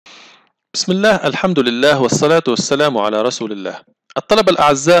بسم الله، الحمد لله، والصلاة والسلام على رسول الله. الطلبة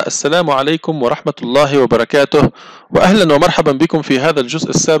الأعزاء، السلام عليكم ورحمة الله وبركاته، وأهلا ومرحبا بكم في هذا الجزء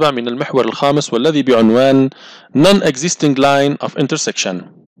السابع من المحور الخامس، والذي بعنوان Non-Existing Line of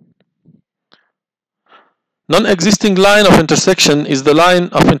Intersection. Non-existing line of intersection is the line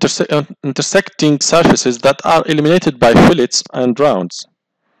of intersecting surfaces that are eliminated by fillets and rounds.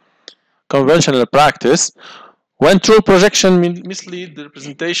 Conventional practice: when true projection misleads the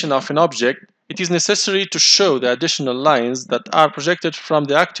representation of an object, it is necessary to show the additional lines that are projected from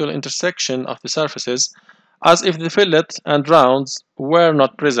the actual intersection of the surfaces, as if the fillet and rounds were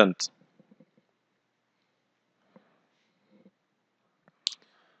not present.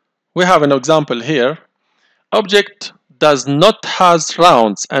 We have an example here. Object does not has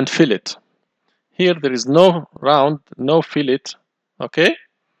rounds and fillet. Here there is no round, no fillet, okay?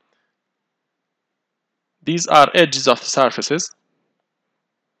 These are edges of the surfaces,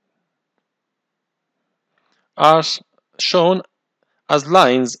 are shown as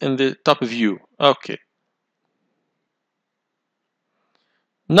lines in the top view. Okay.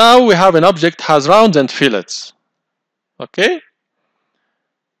 Now we have an object has rounds and fillets. Okay.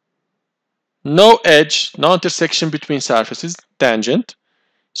 No edge, no intersection between surfaces, tangent.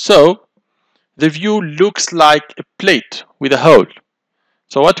 So the view looks like a plate with a hole.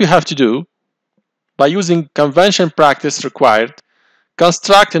 So what we have to do, by using convention practice required,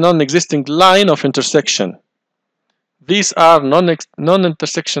 construct a non-existing line of intersection. These are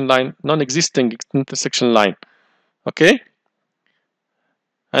non-existing intersection line. Okay.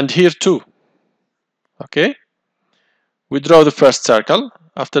 And here too. Okay. We draw the first circle.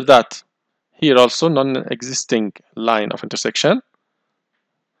 After that, here also non-existing line of intersection.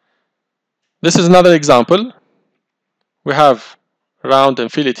 This is another example. We have round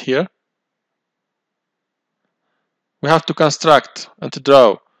and fillet here. We have to construct and to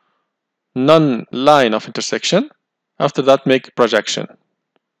draw non-line of intersection. After that, make projection.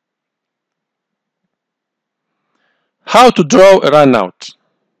 How to draw a runout?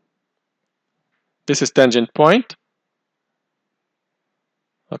 This is tangent point.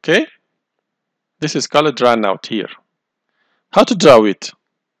 Okay. This is called runout here. How to draw it?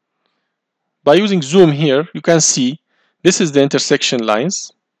 By using zoom here, you can see this is the intersection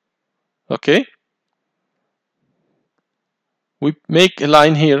lines. Okay. We make a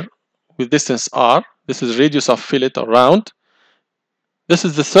line here with distance r. This is radius of fillet or round. This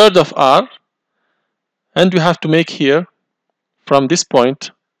is the third of r. And we have to make here, from this point,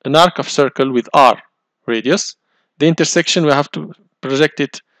 an arc of circle with r radius. The intersection, we have to project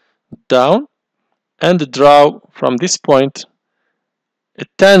it down and draw from this point a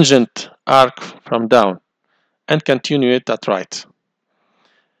tangent arc from down and continue it at right.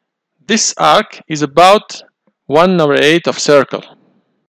 This arc is about 1/8 of circle.